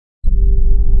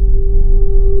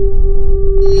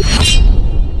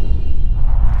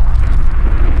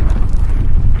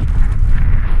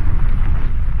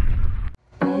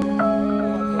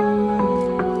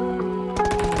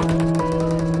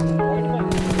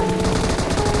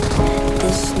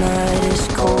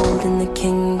in the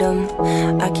kingdom.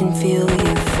 I can feel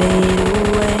you fade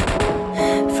away.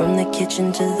 From the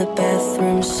kitchen to the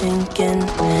bathroom sinking,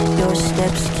 your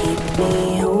steps keep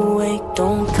me awake.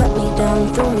 Don't cut me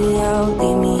down, throw me out,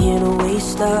 leave me here to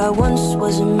waste. I once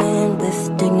was a man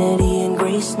with dignity and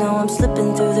grace. Now I'm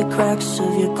slipping through the cracks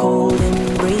of your cold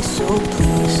embrace. So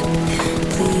please,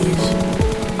 please,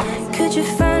 could you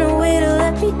find a way to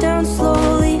let me down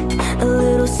slowly? A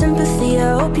little sympathy,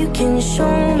 I hope you can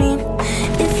show me.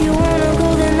 If you wanna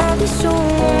go, then I'll be so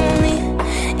lonely.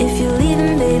 If you're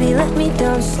leaving, baby, let me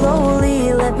down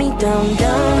slowly. Let me down,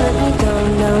 down, let me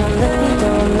down, down, let me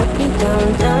down, let me down,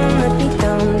 down, let me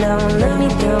down, down, let me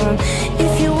down.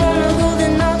 If you wanna go,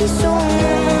 then I'll be so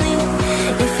lonely.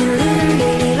 If you're leaving,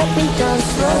 baby, let me down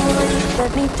slowly.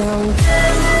 Let me down.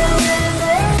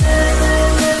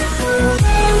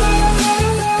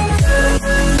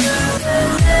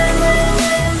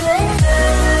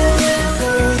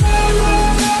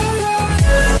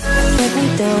 Let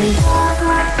me down.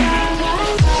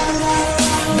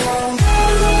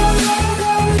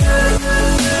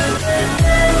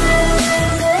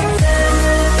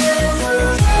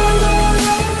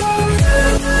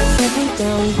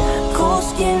 Cold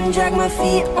skin, drag my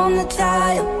feet on the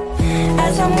tile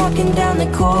as I'm walking down the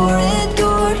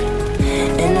corridor.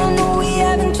 And I know we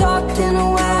haven't talked in a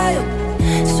while,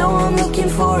 so I'm looking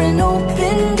for an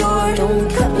open door. Don't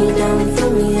cut me down, throw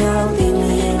me out, leave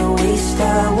me in a waste.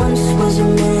 I once was a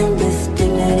man with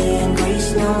dignity and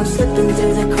grace. Now I'm slipping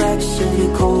through the cracks of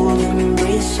your cold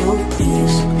embrace. So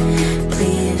please,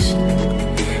 please,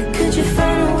 could you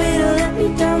find a way to let me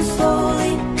down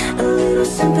slowly? A little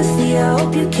sympathy, I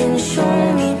hope you can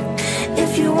show me.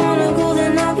 If you wanna go,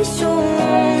 then I'll be so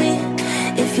lonely.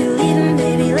 If you're leaving,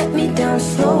 baby, let me down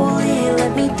slowly.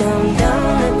 Let me down,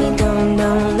 down, let me down,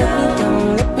 down, let me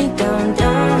down, let me down,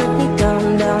 down, let me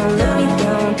down, down, let me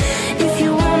down. If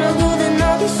you wanna go, then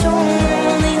I'll be so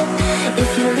lonely. If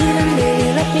you're leaving, baby,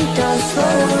 let me down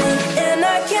slowly. And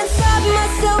I can't stop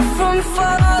myself from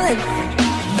falling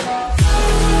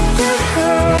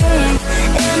down.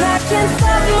 And I can't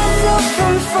stop myself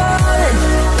from falling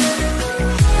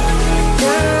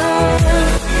down.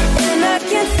 And I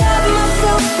can't stop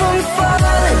myself from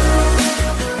falling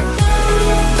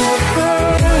down.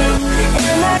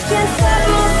 And I can't stop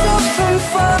myself from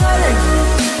falling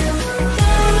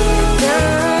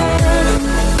down.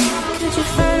 Could you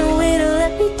find a way to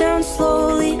let me down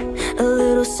slowly? A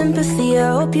little sympathy, I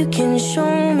hope you can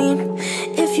show me.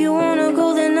 If you wanna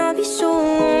go, then I'll be so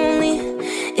lonely.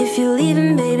 If you're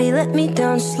leaving, baby, let me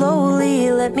down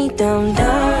slowly. Let me down,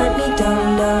 down, let me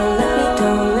down, down, let me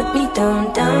down, let me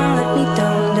down, down, let me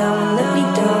down.